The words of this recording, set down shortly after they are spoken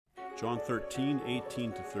John 13,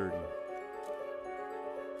 18 to 30.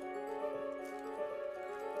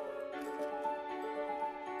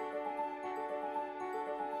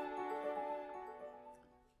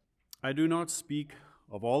 I do not speak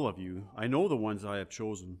of all of you. I know the ones I have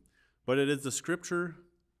chosen, but it is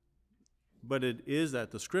that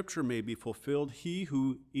the scripture may be fulfilled. He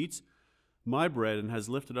who eats my bread and has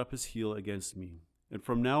lifted up his heel against me. And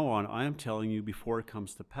from now on, I am telling you before it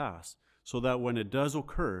comes to pass, so that when it does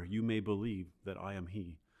occur, you may believe that I am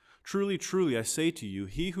he. Truly, truly, I say to you,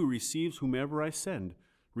 he who receives whomever I send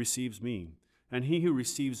receives me, and he who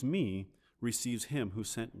receives me receives him who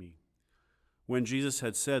sent me. When Jesus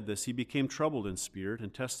had said this, he became troubled in spirit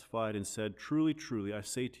and testified and said, Truly, truly, I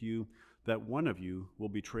say to you that one of you will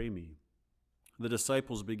betray me. The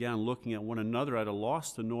disciples began looking at one another at a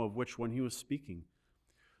loss to know of which one he was speaking.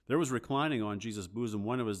 There was reclining on Jesus' bosom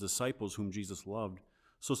one of his disciples whom Jesus loved.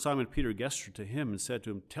 So Simon Peter gestured to him and said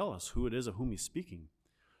to him, Tell us who it is of whom he's speaking.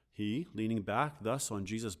 He, leaning back thus on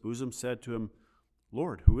Jesus' bosom, said to him,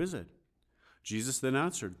 Lord, who is it? Jesus then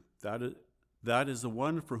answered, That is the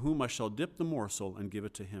one for whom I shall dip the morsel and give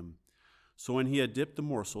it to him. So when he had dipped the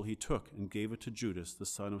morsel, he took and gave it to Judas, the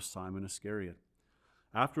son of Simon Iscariot.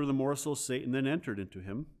 After the morsel, Satan then entered into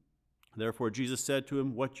him. Therefore Jesus said to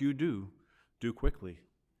him, What you do quickly.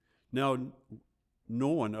 Now no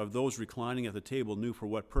one of those reclining at the table knew for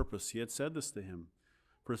what purpose he had said this to him.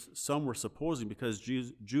 For some were supposing, because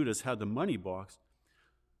Judas had the money box,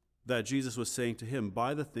 that Jesus was saying to him,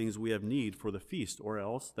 Buy the things we have need for the feast, or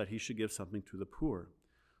else that he should give something to the poor.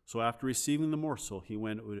 So after receiving the morsel, he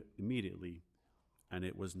went immediately, and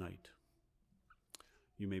it was night.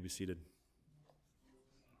 You may be seated.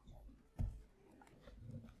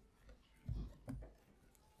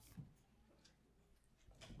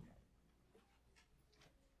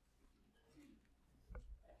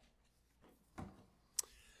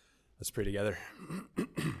 Let's pray together.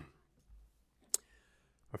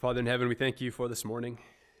 Our Father in heaven, we thank you for this morning.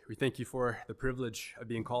 We thank you for the privilege of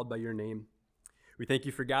being called by your name. We thank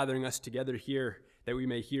you for gathering us together here that we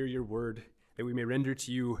may hear your word, that we may render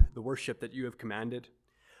to you the worship that you have commanded.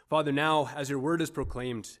 Father, now as your word is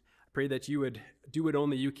proclaimed, I pray that you would do what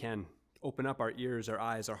only you can. Open up our ears, our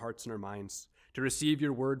eyes, our hearts, and our minds to receive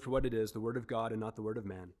your word for what it is, the word of God and not the word of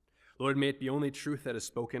man. Lord, may it be only truth that is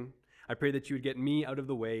spoken. I pray that you would get me out of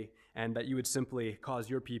the way and that you would simply cause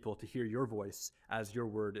your people to hear your voice as your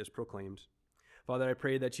word is proclaimed. Father, I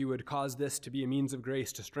pray that you would cause this to be a means of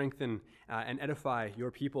grace to strengthen and edify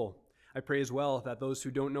your people. I pray as well that those who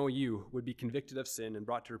don't know you would be convicted of sin and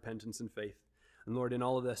brought to repentance and faith. And Lord, in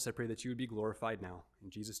all of this, I pray that you would be glorified now. In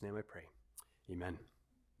Jesus' name I pray. Amen.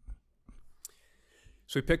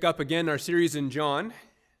 So we pick up again our series in John.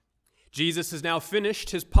 Jesus has now finished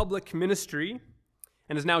his public ministry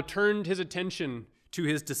and has now turned his attention to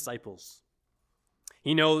his disciples.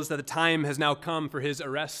 He knows that the time has now come for his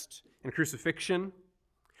arrest and crucifixion,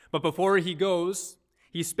 but before he goes,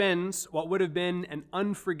 he spends what would have been an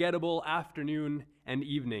unforgettable afternoon and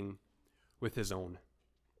evening with his own.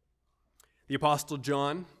 The Apostle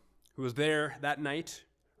John, who was there that night,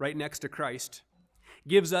 right next to Christ,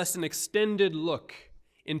 gives us an extended look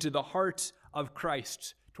into the heart of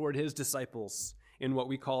Christ toward his disciples in what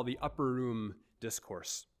we call the upper room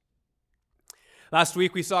discourse. Last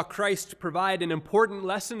week, we saw Christ provide an important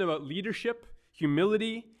lesson about leadership,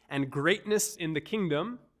 humility, and greatness in the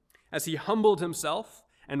kingdom as he humbled himself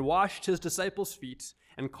and washed his disciples' feet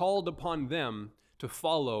and called upon them to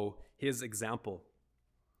follow his example.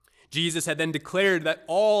 Jesus had then declared that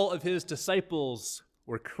all of his disciples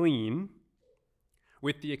were clean,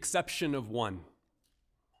 with the exception of one,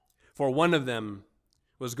 for one of them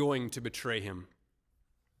was going to betray him.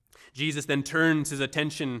 Jesus then turns his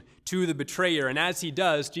attention to the betrayer, and as he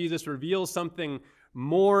does, Jesus reveals something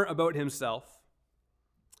more about himself,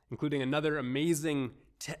 including another amazing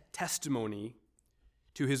testimony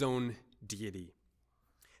to his own deity.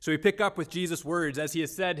 So we pick up with Jesus' words. As he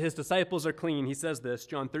has said, his disciples are clean. He says this,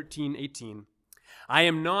 John 13, 18. I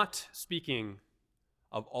am not speaking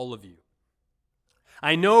of all of you.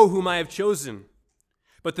 I know whom I have chosen,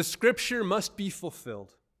 but the scripture must be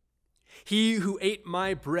fulfilled. He who ate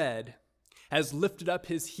my bread has lifted up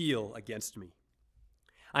his heel against me.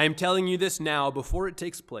 I am telling you this now before it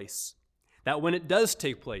takes place, that when it does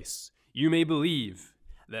take place, you may believe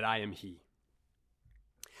that I am he.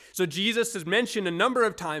 So Jesus has mentioned a number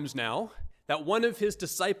of times now that one of his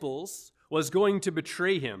disciples was going to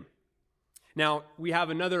betray him. Now, we have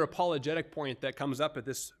another apologetic point that comes up at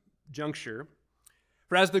this juncture.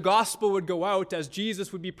 For as the gospel would go out, as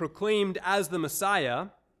Jesus would be proclaimed as the Messiah,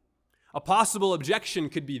 a possible objection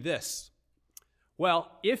could be this.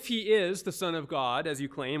 Well, if he is the Son of God, as you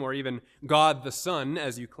claim, or even God the Son,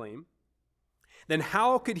 as you claim, then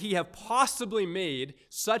how could he have possibly made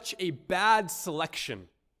such a bad selection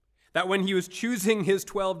that when he was choosing his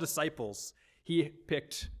 12 disciples, he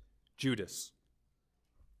picked Judas?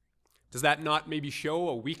 Does that not maybe show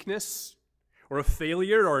a weakness or a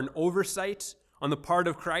failure or an oversight on the part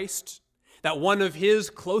of Christ, that one of his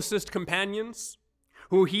closest companions,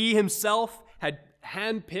 who he himself had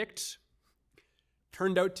handpicked,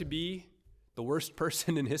 turned out to be the worst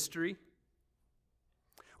person in history?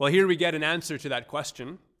 Well, here we get an answer to that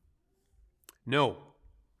question. No.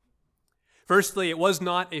 Firstly, it was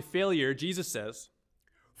not a failure, Jesus says,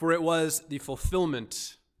 for it was the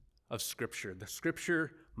fulfillment of Scripture. The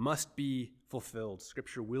Scripture must be fulfilled.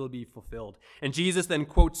 Scripture will be fulfilled. And Jesus then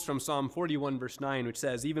quotes from Psalm 41, verse 9, which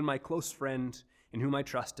says, "Even my close friend in whom I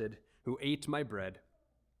trusted, who ate my bread,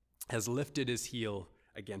 has lifted his heel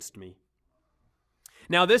against me."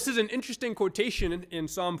 Now, this is an interesting quotation in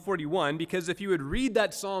Psalm 41, because if you would read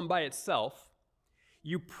that psalm by itself,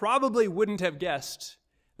 you probably wouldn't have guessed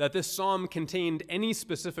that this psalm contained any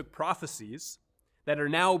specific prophecies that are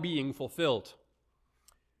now being fulfilled.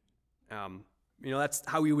 That's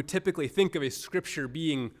how we would typically think of a scripture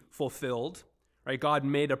being fulfilled, right? God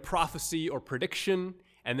made a prophecy or prediction,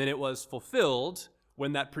 and then it was fulfilled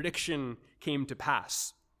when that prediction came to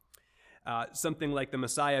pass. Something like the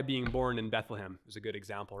Messiah being born in Bethlehem is a good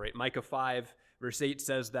example, right? Micah 5, verse 8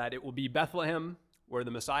 says that it will be Bethlehem where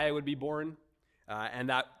the Messiah would be born, and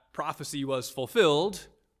that prophecy was fulfilled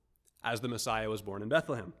as the Messiah was born in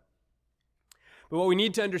Bethlehem. But what we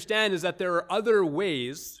need to understand is that there are other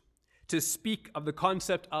ways to speak of the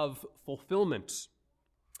concept of fulfillment.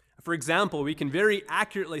 For example, we can very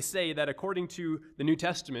accurately say that according to the New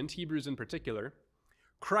Testament, Hebrews in particular,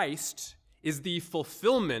 Christ is the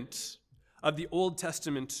fulfillment of the Old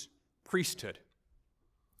Testament priesthood.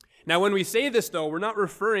 Now, when we say this, though, we're not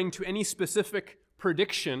referring to any specific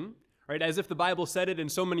prediction, right? As if the Bible said it in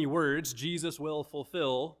so many words, Jesus will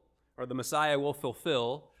fulfill, or the Messiah will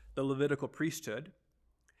fulfill the Levitical priesthood.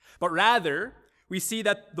 But rather, we see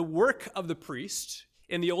that the work of the priest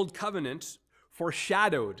in the Old Covenant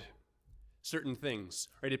foreshadowed certain things,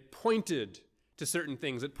 right? It pointed to certain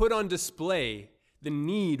things. It put on display the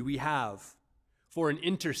need we have for an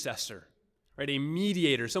intercessor, right? A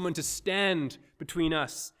mediator, someone to stand between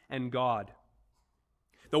us and God.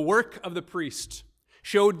 The work of the priest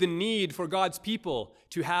showed the need for God's people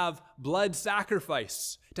to have blood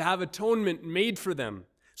sacrifice, to have atonement made for them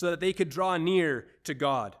so that they could draw near to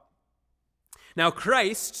God. Now,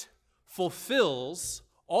 Christ fulfills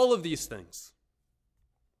all of these things.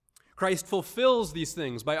 Christ fulfills these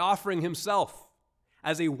things by offering himself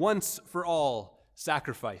as a once-for-all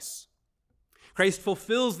sacrifice. Christ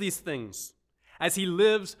fulfills these things as he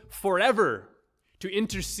lives forever to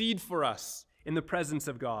intercede for us in the presence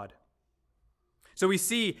of God. So we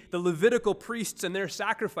see the Levitical priests and their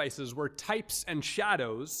sacrifices were types and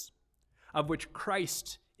shadows of which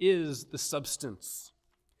Christ is the substance,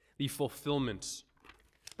 the fulfillment.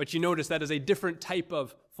 But you notice that is a different type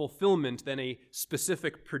of fulfillment than a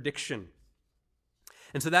specific prediction.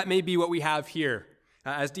 And so that may be what we have here.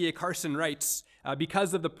 As D.A. Carson writes,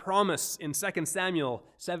 because of the promise in 2 Samuel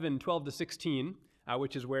 7, 12 to 16,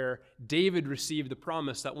 which is where David received the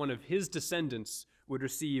promise that one of his descendants would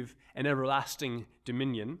receive an everlasting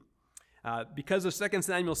dominion. Because of 2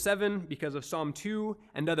 Samuel 7, because of Psalm 2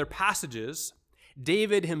 and other passages,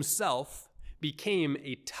 David himself became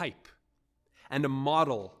a type and a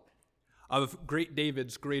model of great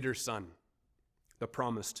David's greater son, the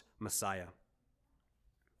promised Messiah.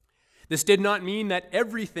 This did not mean that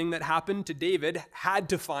everything that happened to David had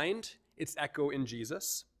to find its echo in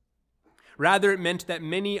Jesus. Rather, it meant that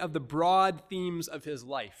many of the broad themes of his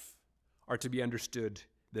life are to be understood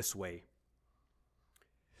this way.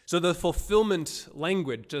 So the fulfillment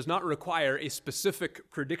language does not require a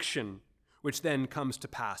specific prediction which then comes to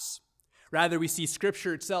pass. Rather, we see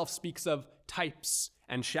Scripture itself speaks of types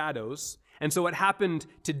and shadows. And so what happened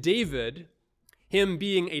to David, him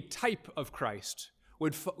being a type of Christ,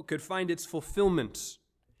 could find its fulfillment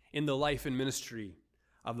in the life and ministry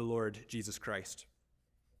of the Lord Jesus Christ.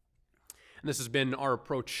 And this has been our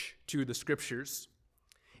approach to the Scriptures.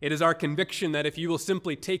 It is our conviction that if you will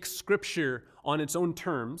simply take Scripture on its own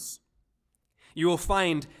terms, you will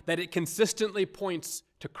find that it consistently points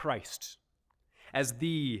to Christ as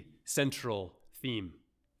the central theme.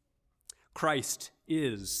 Christ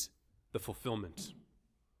is the fulfillment.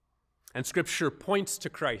 And Scripture points to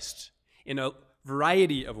Christ in a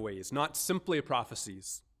variety of ways, not simply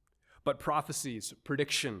prophecies, but prophecies,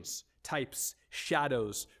 predictions, types,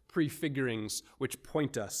 shadows, prefigurings, which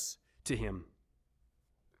point us to him.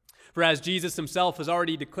 For as Jesus himself has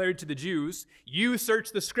already declared to the Jews, you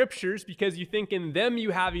search the scriptures because you think in them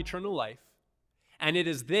you have eternal life, and it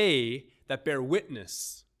is they that bear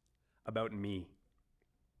witness about me.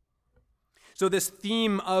 So this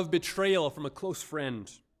theme of betrayal from a close friend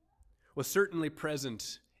was certainly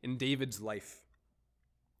present in David's life.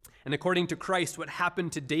 And according to Christ, what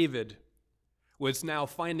happened to David was now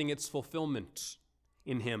finding its fulfillment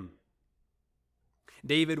in him.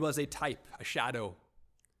 David was a type, a shadow.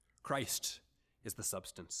 Christ is the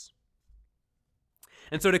substance.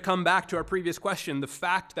 And so to come back to our previous question, the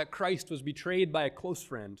fact that Christ was betrayed by a close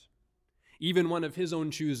friend, even one of his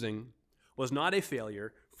own choosing, was not a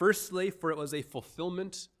failure. Firstly, for it was a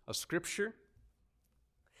fulfillment of Scripture.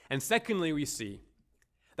 And secondly, we see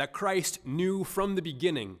that Christ knew from the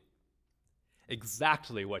beginning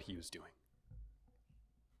exactly what he was doing.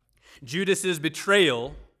 Judas's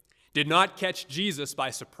betrayal did not catch Jesus by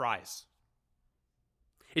surprise.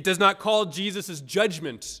 It does not call Jesus'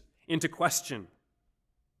 judgment into question.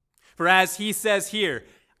 For as he says here,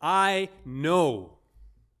 I know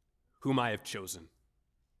whom I have chosen.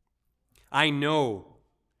 I know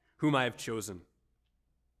whom I have chosen.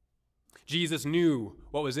 Jesus knew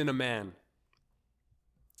what was in a man.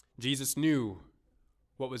 Jesus knew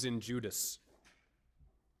what was in Judas.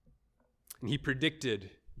 And he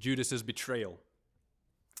predicted Judas's betrayal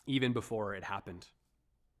even before it happened.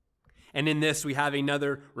 And in this, we have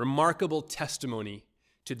another remarkable testimony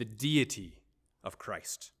to the deity of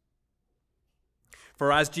Christ.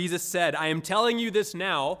 For as Jesus said, I am telling you this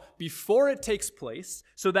now before it takes place,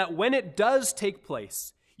 so that when it does take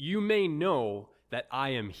place, you may know that I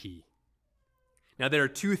am he. Now, there are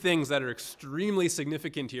two things that are extremely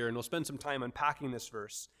significant here, and we'll spend some time unpacking this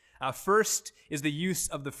verse. First is the use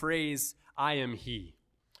of the phrase, I am he.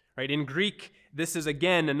 Right? In Greek, this is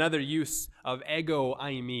again another use of ego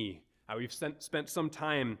eimi. We've spent some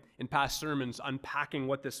time in past sermons unpacking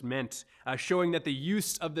what this meant, showing that the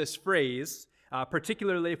use of this phrase,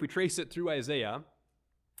 particularly if we trace it through Isaiah,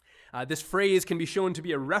 this phrase can be shown to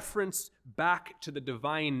be a reference back to the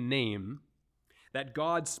divine name that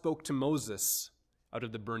God spoke to Moses out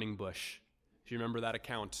of the burning bush. If you remember that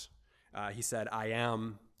account, he said, I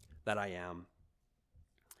am that I am.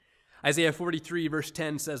 Isaiah 43 verse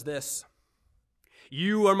 10 says this,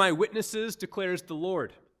 You are my witnesses, declares the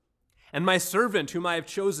Lord, and my servant whom I have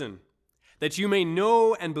chosen, that you may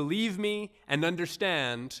know and believe me and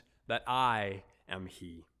understand that I am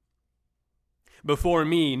he. Before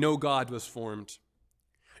me no God was formed,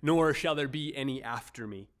 nor shall there be any after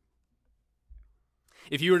me.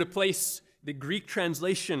 If you were to place the Greek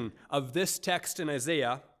translation of this text in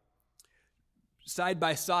Isaiah side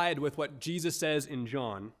by side with what Jesus says in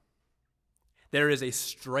John, there is a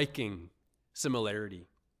striking similarity.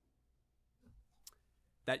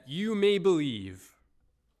 That you may believe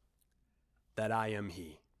that I am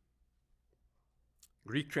he.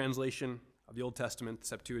 Greek translation of the Old Testament,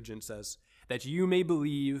 Septuagint, says, that you may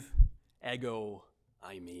believe ego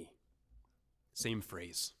eimi. Same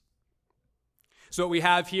phrase. So what we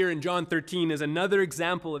have here in John 13 is another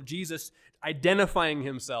example of Jesus identifying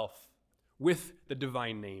himself with the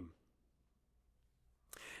divine name.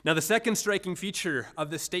 Now, the second striking feature of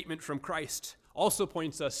this statement from Christ also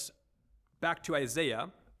points us back to Isaiah,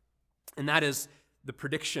 and that is the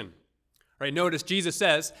prediction. Right? Notice Jesus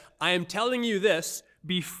says, I am telling you this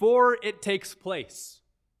before it takes place,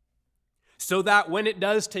 so that when it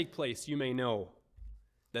does take place, you may know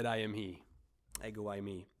that I am he. Ego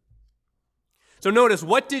eimi. So notice,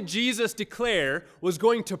 what did Jesus declare was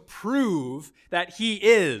going to prove that he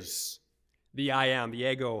is the I am, the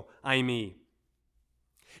ego eimi?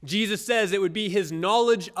 Jesus says it would be his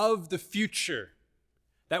knowledge of the future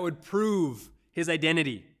that would prove his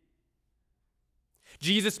identity.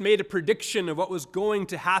 Jesus made a prediction of what was going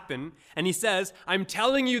to happen, and he says, I'm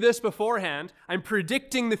telling you this beforehand, I'm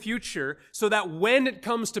predicting the future, so that when it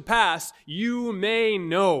comes to pass, you may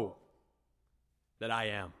know that I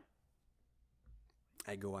am.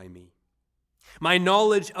 Ego eimi. My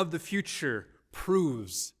knowledge of the future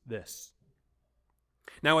proves this.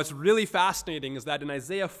 Now, what's really fascinating is that in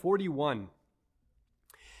Isaiah 41,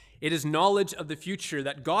 it is knowledge of the future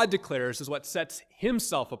that God declares is what sets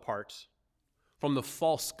himself apart from the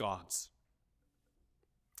false gods,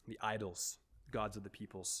 the idols, gods of the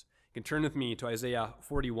peoples. You can turn with me to Isaiah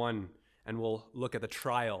 41, and we'll look at the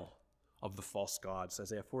trial of the false gods.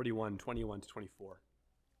 Isaiah 41, 21 to 24.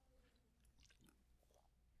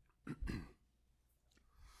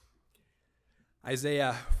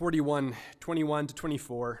 Isaiah 41, 21 to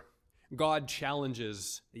 24, God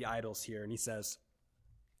challenges the idols here, and he says,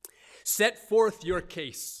 Set forth your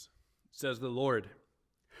case, says the Lord.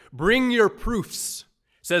 Bring your proofs.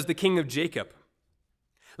 Says the King of Jacob,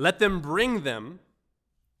 let them bring them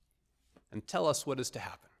and tell us what is to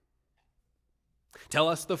happen. Tell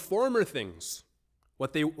us the former things,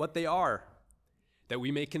 what they are, that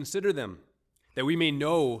we may consider them, that we may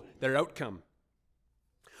know their outcome.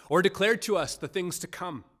 Or declare to us the things to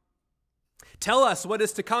come. Tell us what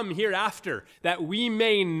is to come hereafter, that we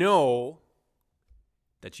may know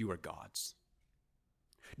that you are gods.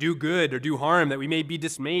 Do good or do harm, that we may be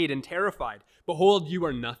dismayed and terrified. Behold, you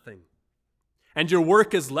are nothing, and your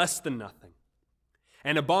work is less than nothing.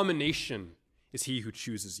 An abomination is he who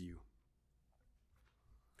chooses you.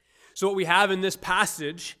 So what we have in this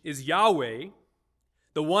passage is Yahweh,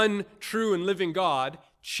 the one true and living God,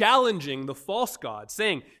 challenging the false god,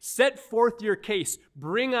 saying, set forth your case,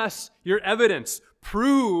 bring us your evidence,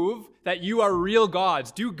 prove that you are real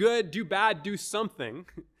gods. Do good, do bad, do something.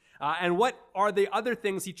 And what are the other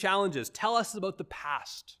things he challenges? Tell us about the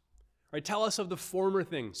past. Right? Tell us of the former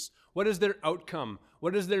things. What is their outcome?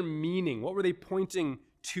 What is their meaning? What were they pointing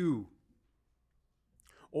to?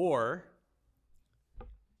 Or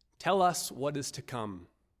tell us what is to come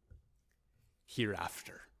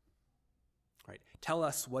hereafter. Right? Tell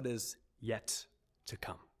us what is yet to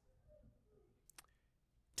come.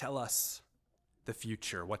 Tell us the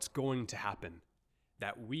future, what's going to happen,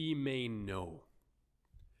 that we may know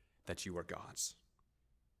that you are gods.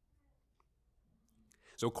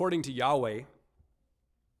 So according to Yahweh,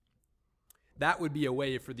 that would be a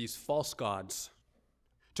way for these false gods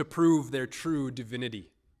to prove their true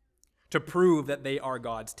divinity, to prove that they are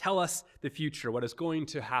gods. Tell us the future, what is going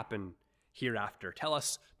to happen hereafter. Tell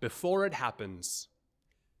us before it happens,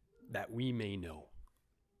 that we may know.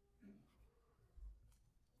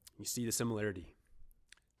 You see the similarity.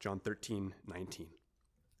 John 13:19.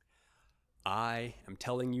 I am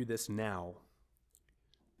telling you this now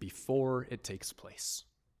before it takes place,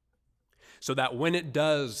 so that when it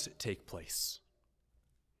does take place,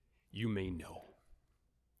 you may know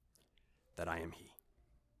that I am he.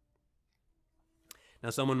 Now,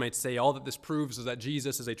 someone might say all that this proves is that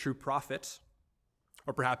Jesus is a true prophet,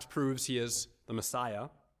 or perhaps proves he is the Messiah.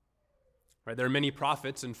 Right? There are many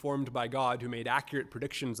prophets informed by God who made accurate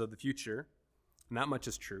predictions of the future, and that much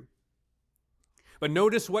is true. But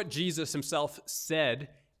notice what Jesus himself said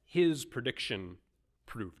his prediction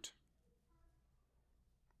proved.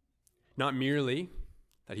 Not merely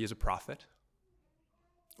that he is a prophet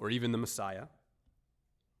or even the Messiah.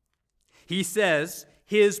 He says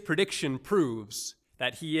his prediction proves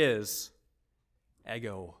that he is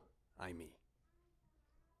ego eimi.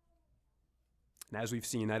 And as we've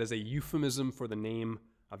seen, that is a euphemism for the name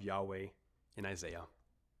of Yahweh in Isaiah,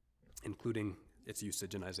 including its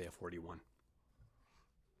usage in Isaiah 41.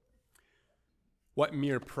 What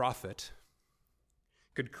mere prophet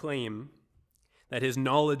could claim that his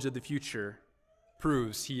knowledge of the future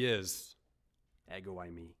proves he is ego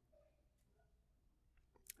eimi?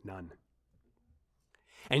 None.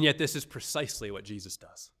 And yet this is precisely what Jesus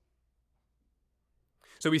does.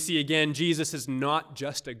 So we see again, Jesus is not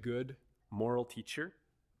just a good moral teacher.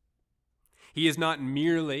 He is not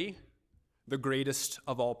merely the greatest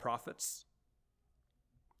of all prophets.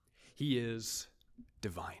 He is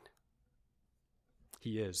divine.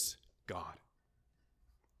 He is God.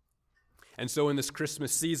 And so in this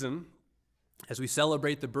Christmas season, as we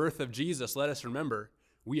celebrate the birth of Jesus, let us remember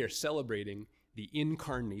we are celebrating the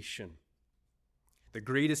incarnation, the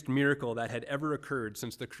greatest miracle that had ever occurred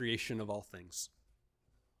since the creation of all things.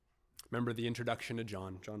 Remember the introduction to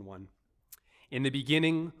John 1. In the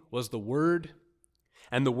beginning was the Word,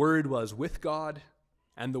 and the Word was with God,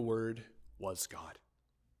 and the Word was God.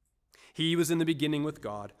 He was in the beginning with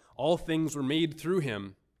God. All things were made through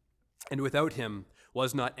him, and without him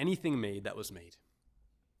was not anything made that was made.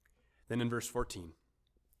 Then in verse 14,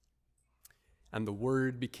 and the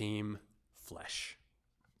Word became flesh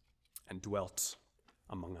and dwelt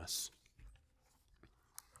among us.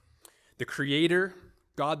 The Creator,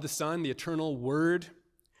 God the Son, the eternal Word,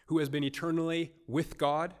 who has been eternally with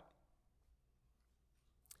God,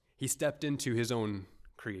 he stepped into his own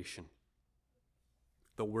creation.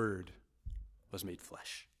 The Word was made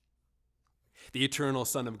flesh. The eternal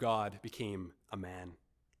Son of God became a man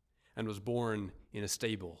and was born in a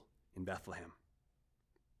stable in Bethlehem.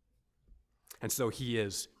 And so he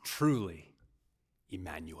is truly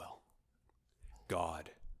Emmanuel,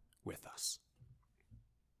 God with us.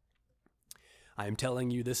 I am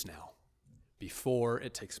telling you this now, before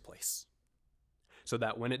it takes place, so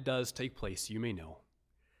that when it does take place, you may know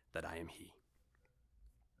that I am he.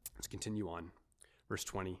 Let's continue on. Verse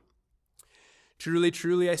 20. Truly,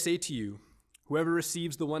 truly, I say to you, whoever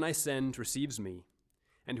receives the one I send receives me,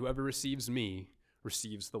 and whoever receives me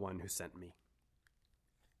receives the one who sent me.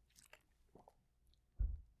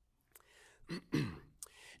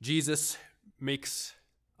 Jesus makes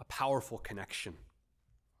a powerful connection.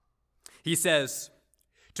 He says,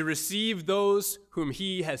 to receive those whom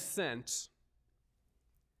he has sent,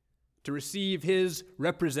 to receive his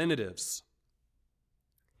representatives,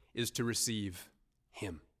 is to receive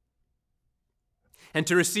him. And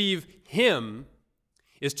to receive him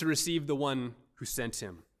is to receive the one who sent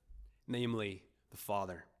him, namely the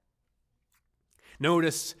Father.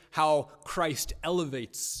 Notice how Christ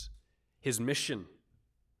elevates his mission.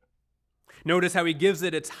 Notice how he gives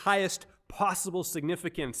it its highest possible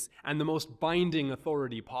significance and the most binding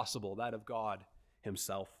authority possible, that of God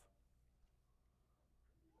himself.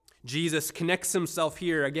 Jesus connects himself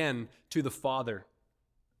here again to the Father.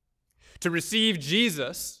 To receive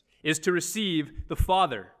Jesus is to receive the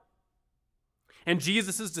Father. And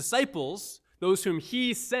Jesus' disciples, those whom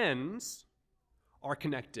he sends, are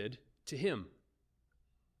connected to him.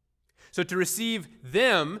 So to receive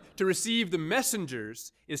them, to receive the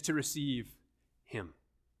messengers, is to receive him.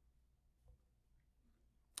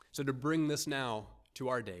 So to bring this now to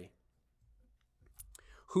our day,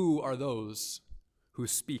 who are those who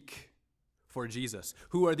speak for Jesus?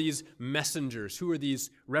 Who are these messengers? Who are these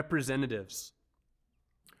representatives?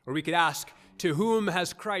 Or we could ask, to whom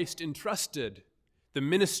has Christ entrusted the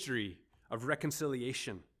ministry of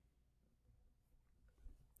reconciliation?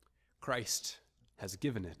 Christ has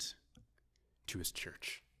given it to his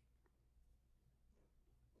church.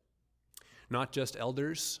 Not just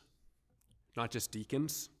elders, not just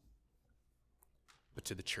deacons, but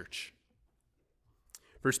to the church.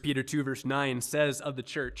 1 Peter 2 verse 9 says of the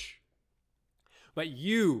church, "But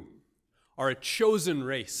you are a chosen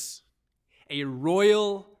race, a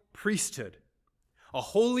royal priesthood, a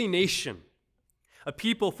holy nation, a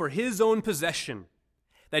people for his own possession,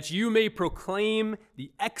 that you may proclaim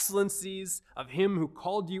the excellencies of him who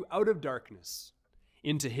called you out of darkness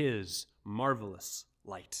into his marvelous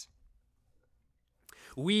light."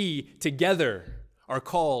 We together are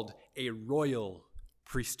called a royal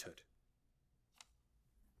priesthood.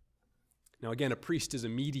 Now again, a priest is a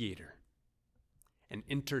mediator, an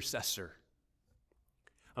intercessor.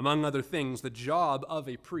 Among other things, the job of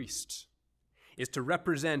a priest is to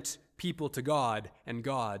represent people to God and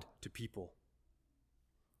God to people.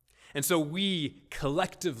 And so we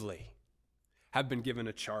collectively have been given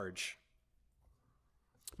a charge.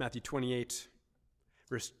 Matthew 28,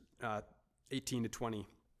 verse 18 to 20.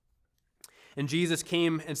 "And Jesus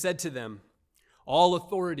came and said to them, 'All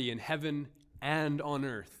authority in heaven and on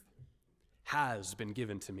earth has been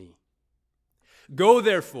given to me. Go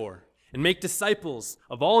therefore and make disciples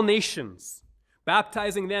of all nations,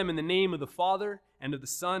 baptizing them in the name of the Father and of the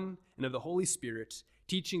Son and of the Holy Spirit,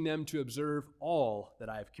 teaching them to observe all that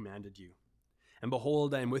I have commanded you. And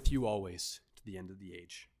behold, I am with you always to the end of the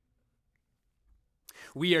age.'"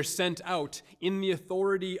 We are sent out in the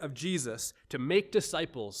authority of Jesus to make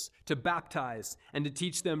disciples, to baptize, and to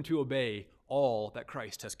teach them to obey all that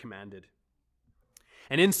Christ has commanded.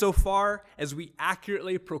 And insofar as we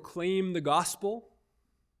accurately proclaim the gospel,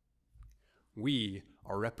 we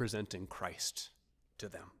are representing Christ to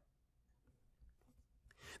them.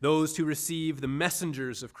 Those who receive the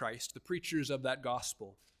messengers of Christ, the preachers of that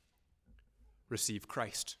gospel, receive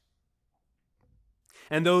Christ.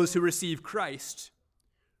 And those who receive Christ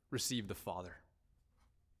receive the Father.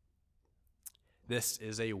 This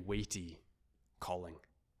is a weighty calling.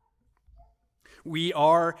 We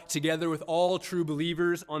are, together with all true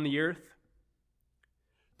believers on the earth,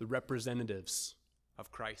 the representatives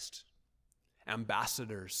of Christ,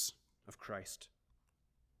 ambassadors of Christ.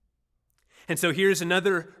 And so here's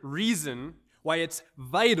another reason why it's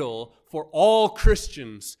vital for all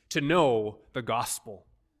Christians to know the gospel.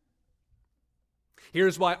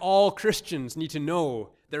 Here's why all Christians need to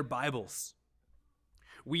know their Bibles.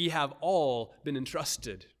 We have all been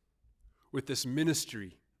entrusted with this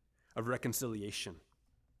ministry of reconciliation.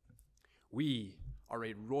 We are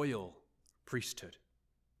a royal priesthood.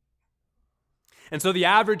 And so the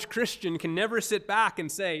average Christian can never sit back and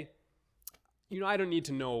say, I don't need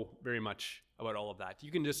to know very much about all of that.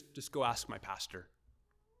 You can just go ask my pastor.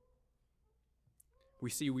 We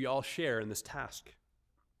see we all share in this task.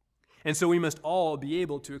 And so we must all be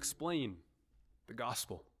able to explain the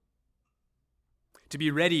gospel, to be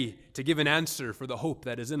ready to give an answer for the hope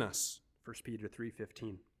that is in us. 1 Peter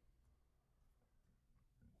 3:15.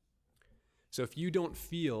 So if you don't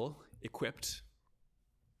feel equipped,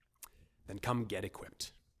 then come get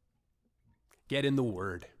equipped. Get in the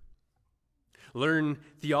Word. Learn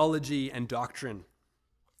theology and doctrine.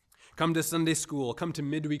 Come to Sunday school, come to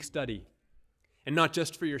midweek study, and not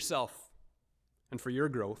just for yourself and for your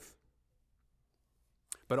growth,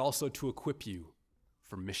 but also to equip you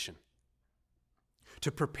for mission.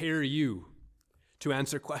 to prepare you to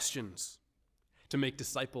answer questions, to make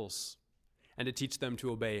disciples, and to teach them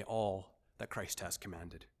to obey all that Christ has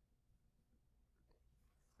commanded.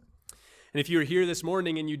 And if you're here this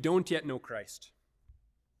morning and you don't yet know Christ,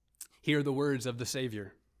 hear the words of the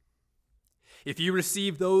Savior. If you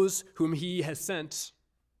receive those whom he has sent,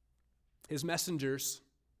 his messengers,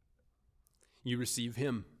 you receive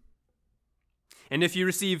him. And if you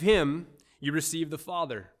receive him, you receive the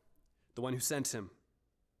Father, the one who sent him.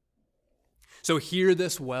 So hear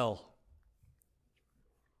this well.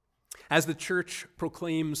 As the church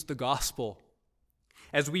proclaims the gospel,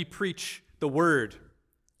 as we preach the word,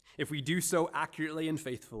 if we do so accurately and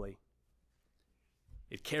faithfully,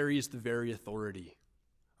 it carries the very authority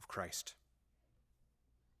of Christ.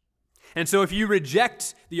 And so if you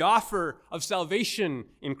reject the offer of salvation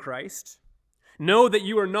in Christ, know that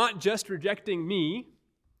you are not just rejecting me,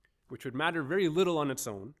 which would matter very little on its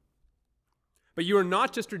own, but you are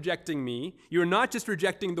not just rejecting me, you are not just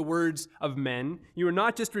rejecting the words of men, you are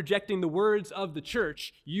not just rejecting the words of the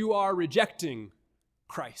church, you are rejecting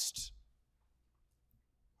Christ.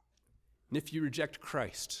 And if you reject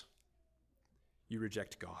Christ, you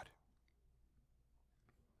reject God.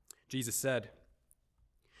 Jesus said,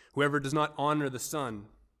 "Whoever does not honor the Son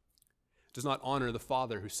does not honor the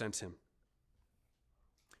Father who sent him."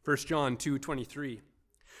 1 John 2:23,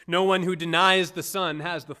 "No one who denies the Son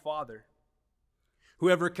has the Father.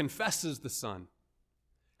 Whoever confesses the Son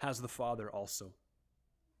has the Father also."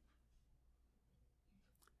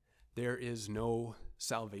 There is no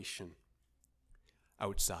salvation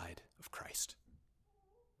outside of Christ.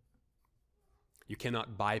 You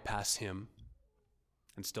cannot bypass him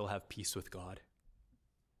and still have peace with God,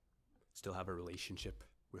 still have a relationship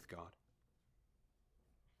with God.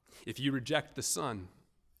 If you reject the Son,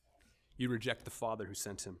 you reject the Father who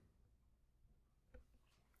sent him.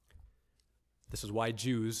 This is why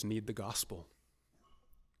Jews need the gospel.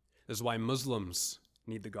 This is why Muslims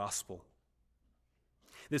need the gospel.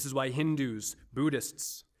 This is why Hindus,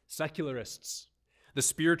 Buddhists, secularists, the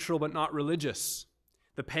spiritual but not religious,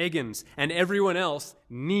 the pagans, and everyone else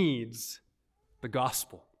needs the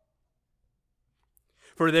gospel.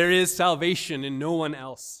 For there is salvation in no one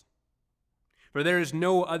else. For there is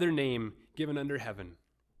no other name given under heaven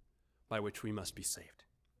by which we must be saved.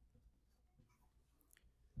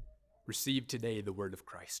 Receive today the word of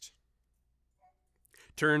Christ.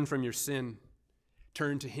 Turn from your sin.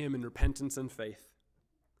 Turn to him in repentance and faith,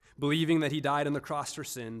 believing that he died on the cross for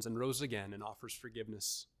sins and rose again and offers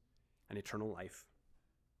forgiveness and eternal life.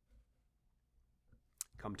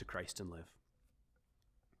 Come to Christ and live.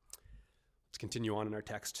 Let's continue on in our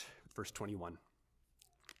text, verse 21.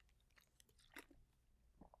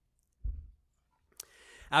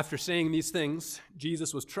 After saying these things,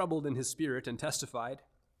 Jesus was troubled in his spirit and testified,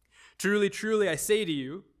 "Truly, truly, I say to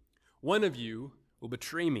you, one of you will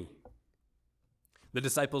betray me." The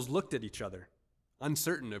disciples looked at each other,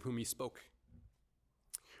 uncertain of whom he spoke.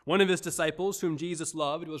 One of his disciples, whom Jesus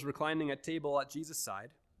loved, was reclining at table at Jesus'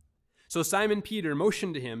 side. So Simon Peter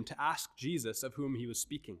motioned to him to ask Jesus of whom he was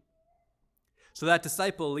speaking. So that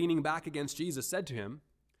disciple, leaning back against Jesus, said to him,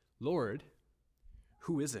 "Lord,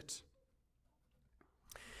 who is it?"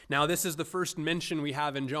 Now, this is the first mention we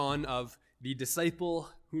have in John of the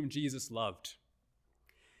disciple whom Jesus loved.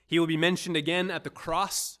 He will be mentioned again at the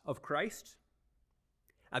cross of Christ,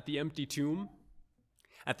 at the empty tomb,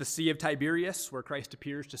 at the Sea of Tiberias, where Christ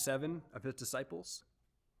appears to 7 of his disciples.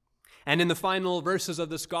 And in the final verses of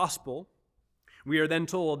this gospel, we are then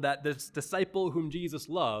told that this disciple whom Jesus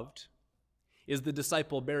loved is the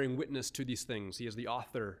disciple bearing witness to these things. He is the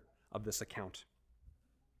author of this account.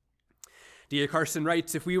 D.A. Carson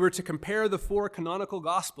writes, "If we were to compare the 4 canonical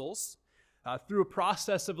gospels through a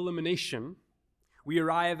process of elimination, we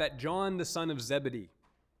arrive at John, the son of Zebedee,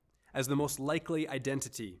 as the most likely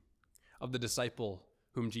identity of the disciple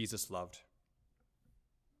whom Jesus loved.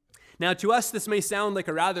 Now, to us, this may sound like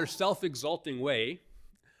a rather self-exalting way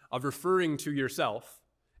of referring to yourself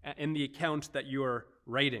in the account that you are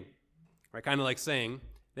writing, right? Kind of like saying,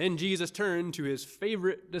 then Jesus turned to his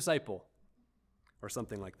favorite disciple, or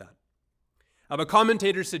something like that. But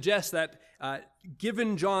commentators suggest that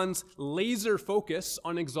given John's laser focus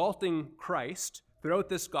on exalting Christ throughout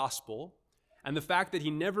this gospel, and the fact that he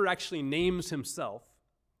never actually names himself,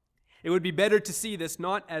 it would be better to see this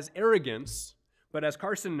not as arrogance, but as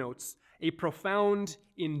Carson notes, a profound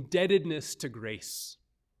indebtedness to grace.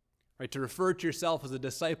 Right? To refer to yourself as a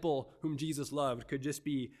disciple whom Jesus loved could just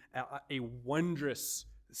be a wondrous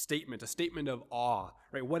statement, a statement of awe.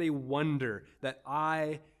 Right? What a wonder that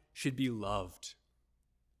I should be loved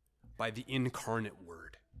by the incarnate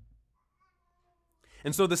Word.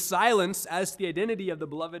 And so the silence as to the identity of the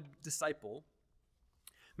beloved disciple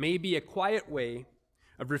may be a quiet way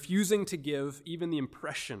of refusing to give even the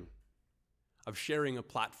impression of sharing a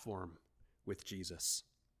platform with Jesus.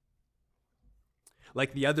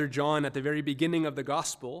 Like the other John at the very beginning of the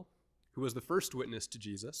gospel, who was the first witness to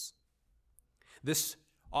Jesus, this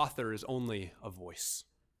author is only a voice.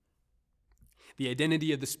 The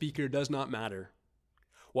identity of the speaker does not matter.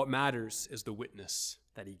 What matters is the witness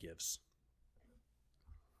that he gives.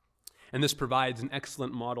 And this provides an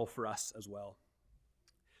excellent model for us as well.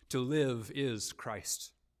 To live is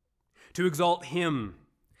Christ. To exalt him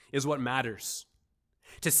is what matters.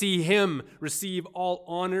 To see him receive all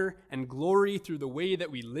honor and glory through the way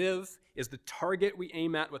that we live is the target we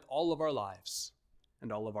aim at with all of our lives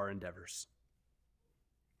and all of our endeavors.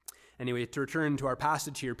 Anyway, to return to our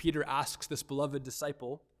passage here, Peter asks this beloved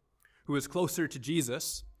disciple, who is closer to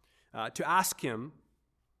Jesus, to ask him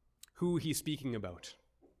who he's speaking about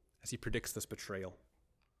as he predicts this betrayal.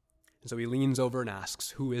 And so he leans over and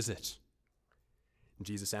asks, "Who is it?" And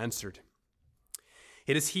Jesus answered,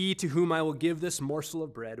 "It is he to whom I will give this morsel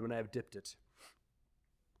of bread when I have dipped it."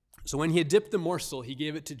 So when he had dipped the morsel, he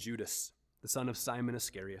gave it to Judas, the son of Simon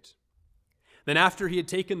Iscariot. Then after he had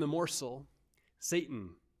taken the morsel,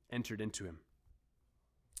 Satan entered into him.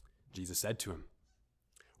 Jesus said to him,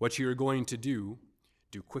 "What you are going to do,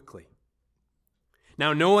 do quickly."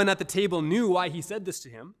 Now no one at the table knew why he said this to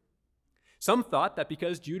him. Some thought that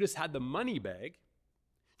because Judas had the money bag,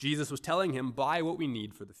 Jesus was telling him, "Buy what we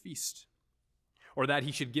need for the feast," or that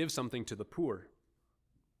he should give something to the poor.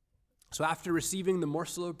 So after receiving the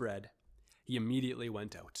morsel of bread, he immediately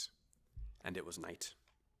went out, and it was night.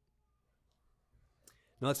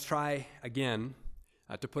 Now let's try again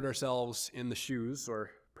to put ourselves in the shoes,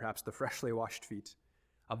 or perhaps the freshly washed feet,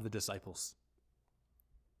 of the disciples.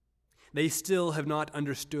 They still have not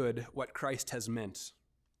understood what Christ has meant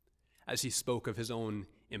as he spoke of his own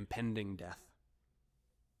impending death.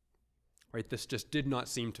 Right? This just did not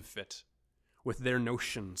seem to fit with their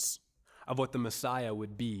notions of what the Messiah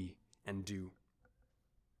would be and do.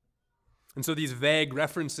 And so these vague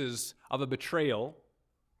references of a betrayal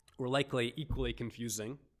were likely equally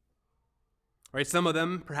confusing. Right? Some of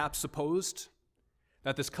them perhaps supposed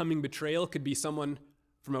that this coming betrayal could be someone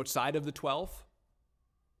from outside of the 12.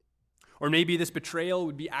 Or maybe this betrayal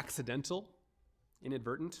would be accidental,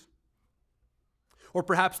 inadvertent. Or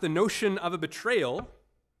perhaps the notion of a betrayal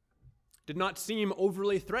did not seem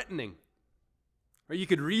overly threatening. Or you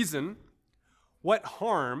could reason, what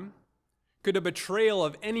harm could a betrayal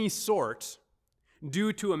of any sort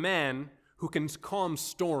do to a man who can calm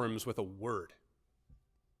storms with a word?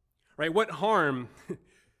 Right? What harm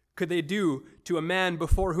could they do to a man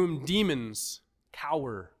before whom demons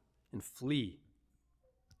cower and flee?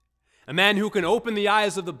 A man who can open the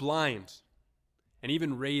eyes of the blind and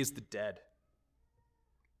even raise the dead.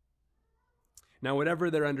 Now, whatever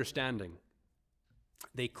their understanding,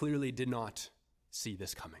 they clearly did not see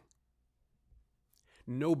this coming.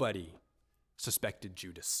 Nobody suspected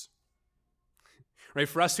Judas. Right?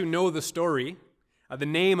 For us who know the story, the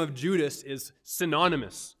name of Judas is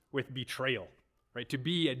synonymous with betrayal. Right? To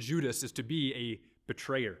be a Judas is to be a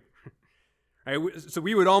betrayer. Right? So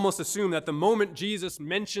we would almost assume that the moment Jesus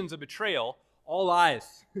mentions a betrayal, all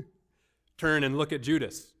eyes turn and look at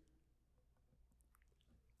Judas.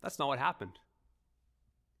 That's not what happened.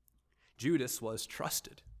 Judas was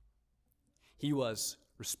trusted. He was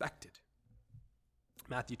respected.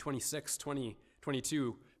 Matthew 26, 20,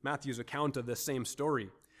 22, Matthew's account of this same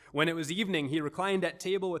story. When it was evening, he reclined at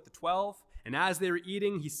table with the 12, and as they were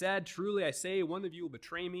eating, he said, "Truly I say, one of you will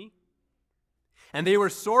betray me." And they were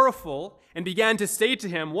sorrowful and began to say to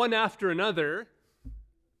him one after another,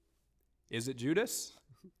 "Is it Judas?"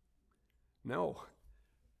 No,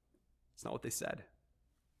 it's not what they said.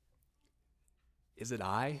 "Is it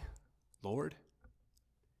I, Lord?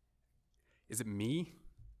 Is it me?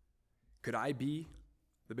 Could I be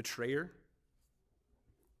the betrayer?"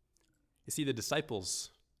 You see, the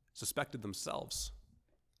disciples suspected themselves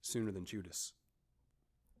sooner than Judas.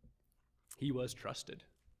 He was trusted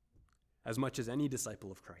as much as any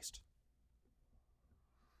disciple of Christ.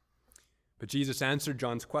 But Jesus answered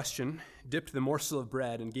John's question, dipped the morsel of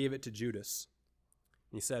bread, and gave it to Judas.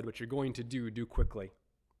 And he said, "What you're going to do, do quickly."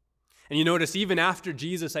 And you notice, even after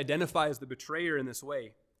Jesus identifies the betrayer in this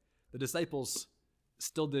way, the disciples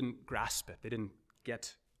still didn't grasp it. They didn't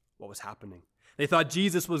get what was happening. They thought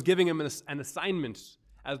Jesus was giving him an assignment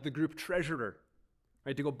as the group treasurer,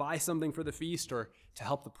 right, to go buy something for the feast or to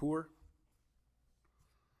help the poor.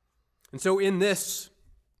 And so in this,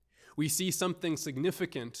 we see something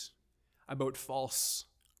significant about false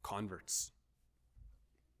converts.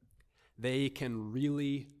 they can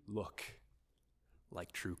really look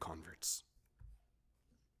like true converts.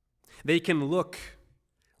 They can look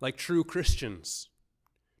like true Christians,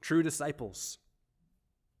 true disciples.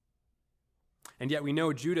 And yet we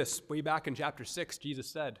know Judas, way back in chapter 6, Jesus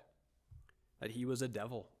said that he was a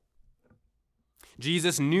devil.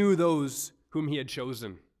 Jesus knew those whom he had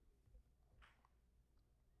chosen.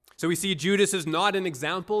 So we see Judas is not an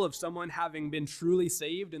example of someone having been truly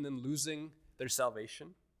saved and then losing their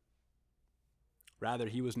salvation. Rather,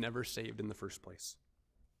 he was never saved in the first place.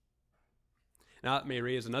 Now, that may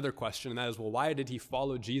raise another question, and that is, well, why did he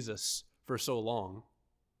follow Jesus for so long?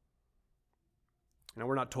 Now,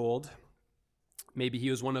 we're not told. Maybe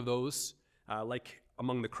he was one of those, like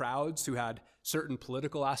among the crowds, who had certain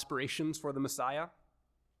political aspirations for the Messiah,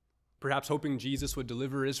 perhaps hoping Jesus would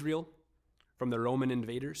deliver Israel from the Roman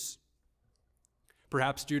invaders.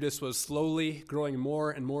 Perhaps Judas was slowly growing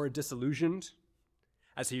more and more disillusioned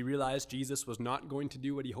as he realized Jesus was not going to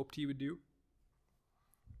do what he hoped he would do.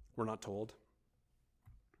 We're not told.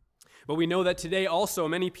 But we know that today also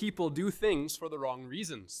many people do things for the wrong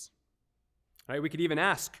reasons. Right? We could even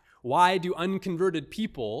ask, why do unconverted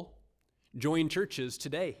people join churches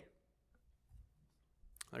today?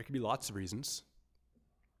 There could be lots of reasons.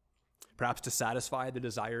 Perhaps to satisfy the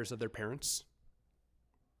desires of their parents.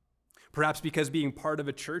 Perhaps because being part of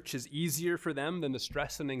a church is easier for them than the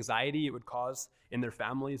stress and anxiety it would cause in their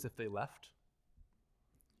families if they left.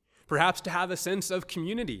 Perhaps to have a sense of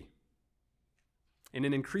community in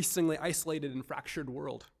an increasingly isolated and fractured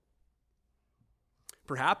world.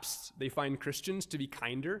 Perhaps they find Christians to be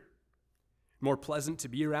kinder, more pleasant to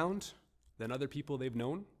be around than other people they've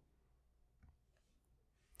known.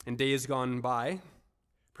 In days gone by,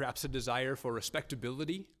 perhaps a desire for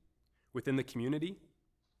respectability within the community.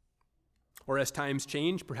 Or as times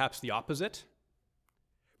change, perhaps the opposite.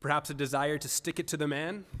 Perhaps a desire to stick it to the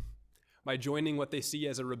man by joining what they see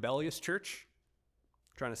as a rebellious church,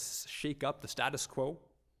 trying to shake up the status quo.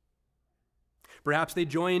 Perhaps they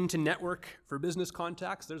join to network for business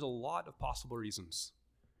contacts. There's a lot of possible reasons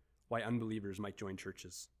why unbelievers might join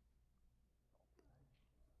churches.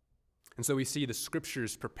 And so we see the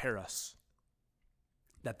scriptures prepare us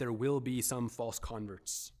that there will be some false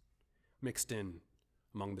converts mixed in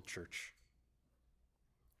among the church.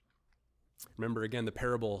 Remember again the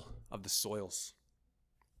parable of the soils.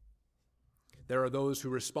 There are those who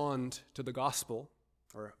respond to the gospel,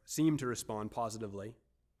 or seem to respond positively,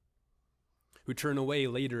 who turn away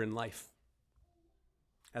later in life,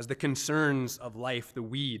 as the concerns of life, the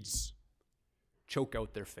weeds, choke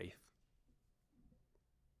out their faith.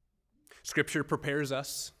 Scripture prepares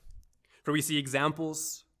us, for we see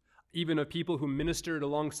examples even of people who ministered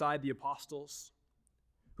alongside the apostles,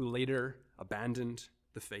 who later abandoned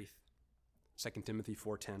the faith. 2 Timothy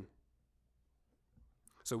 4:10.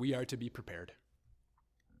 So we are to be prepared.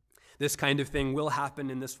 This kind of thing will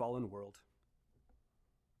happen in this fallen world.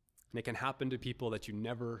 And it can happen to people that you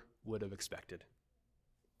never would have expected.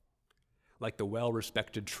 Like the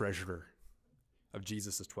well-respected treasurer of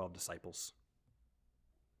Jesus' 12 disciples.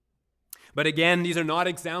 But again, these are not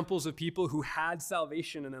examples of people who had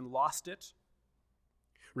salvation and then lost it.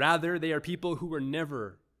 Rather, they are people who were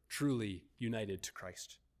never truly united to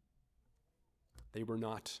Christ. They were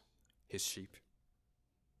not his sheep.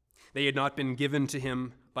 They had not been given to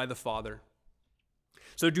him by the Father.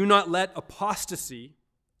 So do not let apostasy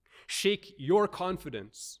shake your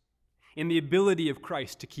confidence in the ability of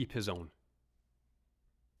Christ to keep his own.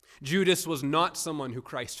 Judas was not someone who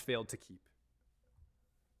Christ failed to keep.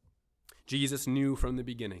 Jesus knew from the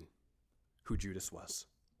beginning who Judas was.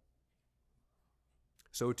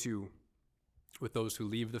 So too with those who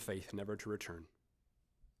leave the faith never to return.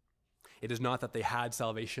 It is not that they had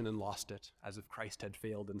salvation and lost it, as if Christ had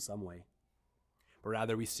failed in some way, but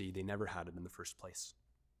rather we see they never had it in the first place.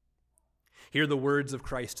 Hear the words of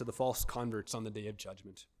Christ to the false converts on the day of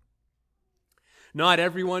judgment. Not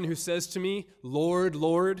everyone who says to me, Lord,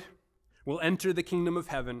 Lord, will enter the kingdom of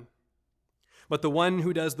heaven, but the one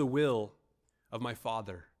who does the will of my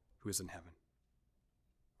Father who is in heaven.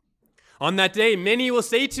 On that day, many will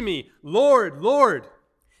say to me, Lord, Lord,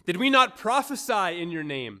 did we not prophesy in your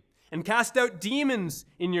name, and cast out demons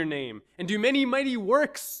in your name, and do many mighty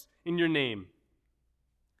works in your name?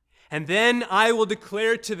 And then I will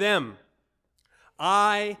declare to them,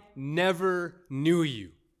 I never knew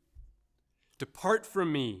you. Depart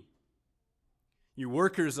from me, you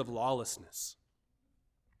workers of lawlessness.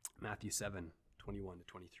 Matthew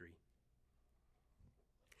 7:21-23.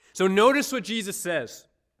 So notice what Jesus says.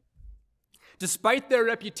 Despite their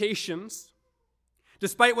reputations,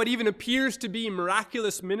 despite what even appears to be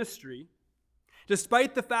miraculous ministry,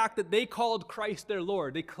 despite the fact that they called Christ their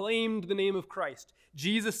Lord, they claimed the name of Christ,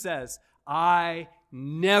 Jesus says, I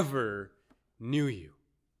never knew you.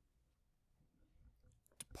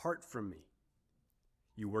 Depart from me,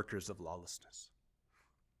 you workers of lawlessness.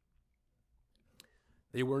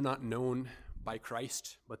 They were not known by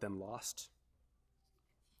Christ, but then lost.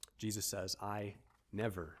 Jesus says, I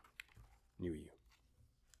never knew you.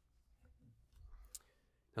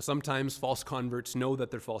 Now, sometimes false converts know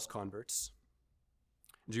that they're false converts.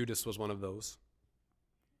 Judas was one of those.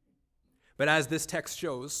 But as this text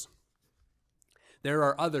shows, there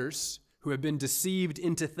are others who have been deceived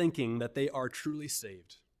into thinking that they are truly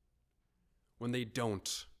saved when they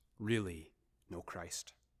don't really know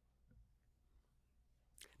Christ.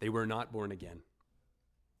 They were not born again.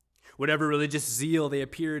 Whatever religious zeal they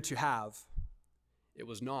appeared to have, it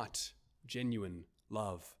was not genuine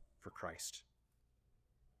love for Christ.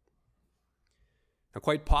 Now,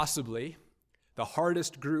 quite possibly, the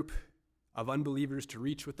hardest group of unbelievers to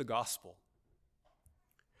reach with the gospel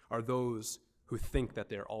are those who think that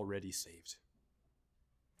they're already saved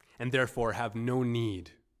and therefore have no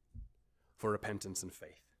need for repentance and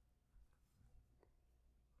faith.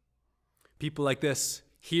 People like this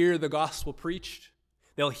hear the gospel preached,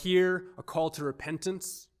 they'll hear a call to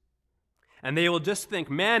repentance, and they will just think,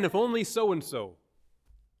 man, if only so-and-so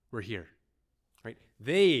were here, right?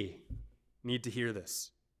 They need to hear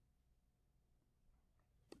this.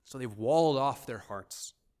 So they've walled off their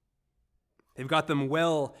hearts. They've got them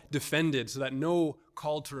well defended so that no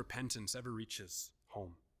call to repentance ever reaches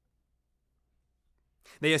home.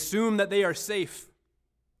 They assume that they are safe,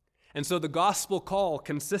 and so the gospel call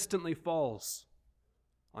consistently falls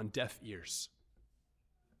on deaf ears.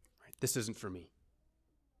 Right? This isn't for me.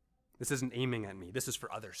 This isn't aiming at me. This is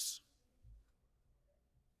for others.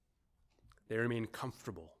 They remain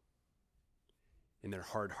comfortable in their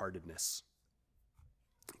hard-heartedness,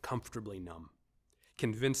 comfortably numb,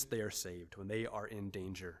 convinced they are saved when they are in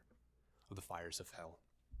danger of the fires of hell.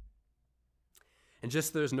 And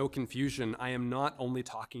just so there's no confusion, I am not only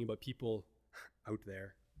talking about people out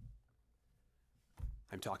there.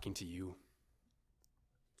 I'm talking to you,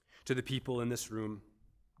 to the people in this room,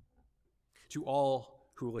 to all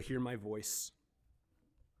who will hear my voice.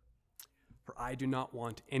 For I do not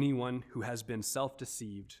want anyone who has been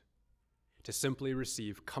self-deceived to simply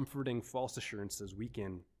receive comforting false assurances week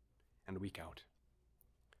in and week out.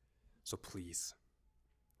 So please,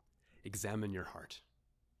 examine your heart.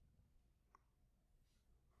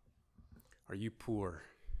 Are you poor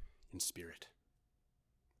in spirit?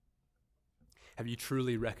 Have you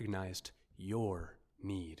truly recognized your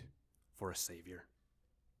need for a Savior?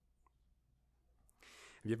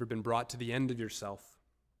 Have you ever been brought to the end of yourself,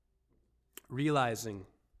 realizing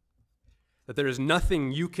that there is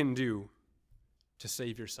nothing you can do to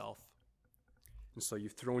save yourself, and so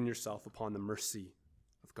you've thrown yourself upon the mercy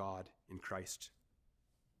of God in Christ?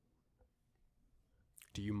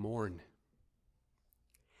 Do you mourn?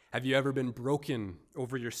 Have you ever been broken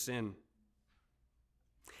over your sin?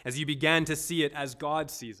 As you began to see it as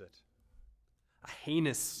God sees it, a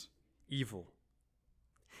heinous evil,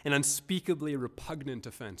 an unspeakably repugnant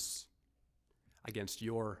offense against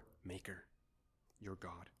your Maker, your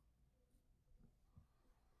God.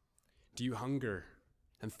 Do you hunger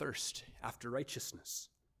and thirst after righteousness?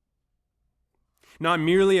 Not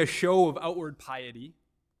merely a show of outward piety,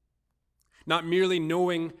 not merely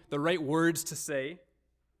knowing the right words to say,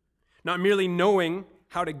 not merely knowing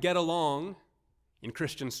how to get along in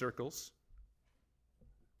Christian circles.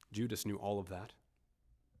 Judas knew all of that.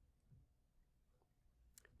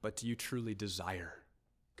 But do you truly desire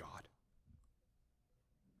God?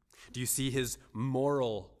 Do you see his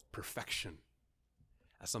moral perfection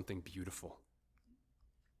as something beautiful?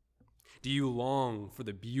 Do you long for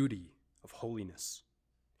the beauty of holiness?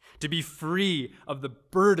 To be free of the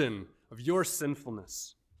burden of your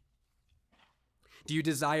sinfulness? Do you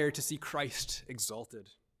desire to see Christ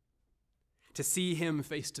exalted? To see him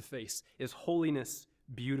face to face? Is holiness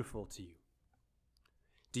beautiful to you?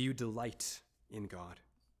 Do you delight in God?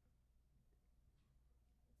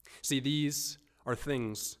 See, these are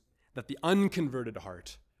things that the unconverted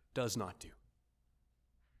heart does not do.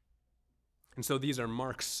 And so these are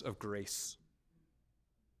marks of grace,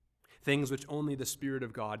 things which only the Spirit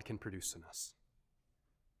of God can produce in us.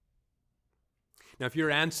 Now, if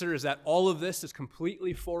your answer is that all of this is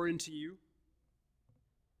completely foreign to you,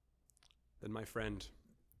 then, my friend,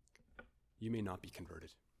 you may not be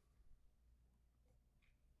converted.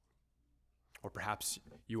 Or perhaps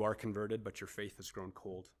you are converted, but your faith has grown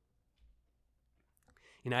cold.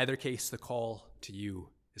 In either case, the call to you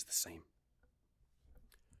is the same.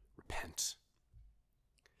 Repent.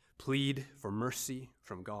 Plead for mercy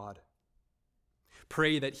from God.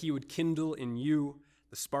 Pray that he would kindle in you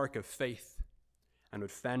the spark of faith and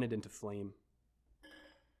would fan it into flame.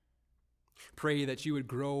 Pray that you would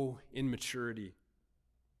grow in maturity,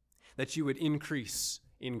 that you would increase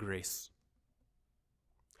in grace.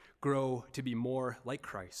 Grow to be more like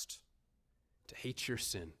Christ, to hate your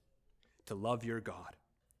sin, to love your God,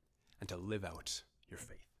 and to live out your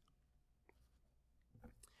faith.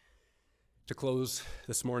 To close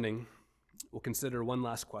this morning, we'll consider one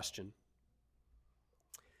last question.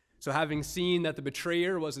 So having seen that the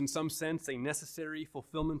betrayer was in some sense a necessary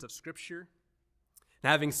fulfillment of Scripture,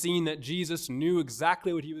 and having seen that Jesus knew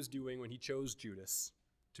exactly what he was doing when he chose Judas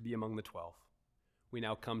to be among the 12, we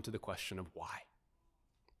now come to the question of why.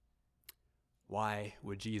 Why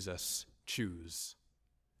would Jesus choose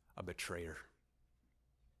a betrayer?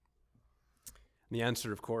 And the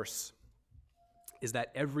answer, of course, is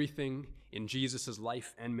that everything in Jesus'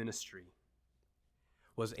 life and ministry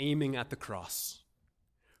was aiming at the cross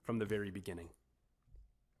from the very beginning.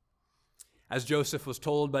 As Joseph was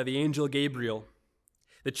told by the angel Gabriel,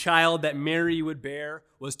 the child that Mary would bear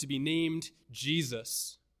was to be named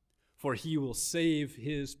Jesus, for he will save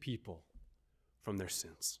his people from their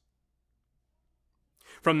sins.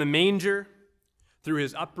 From the manger, through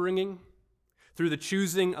his upbringing, through the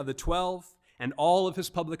choosing of the 12, and all of his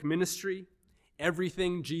public ministry,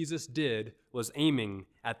 everything Jesus did was aiming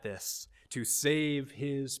at this, to save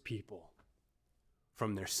his people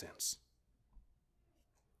from their sins.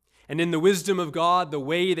 And in the wisdom of God, the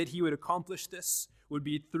way that he would accomplish this would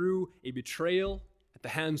be through a betrayal at the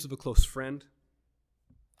hands of a close friend,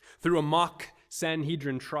 through a mock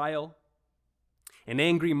Sanhedrin trial, an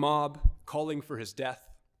angry mob calling for his death,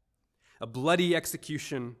 a bloody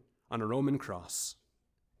execution on a Roman cross,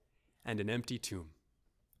 and an empty tomb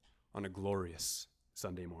on a glorious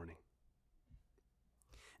Sunday morning.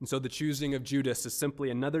 And so the choosing of Judas is simply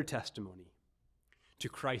another testimony to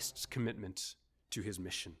Christ's commitment to his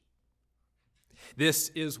mission. This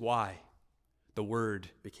is why the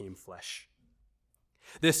Word became flesh.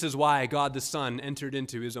 This is why God the Son entered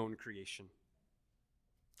into his own creation.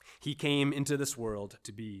 He came into this world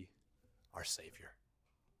to be our Savior,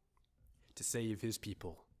 to save his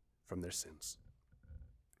people from their sins.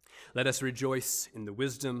 Let us rejoice in the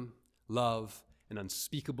wisdom, love, and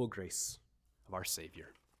unspeakable grace of our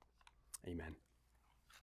Savior. Amen.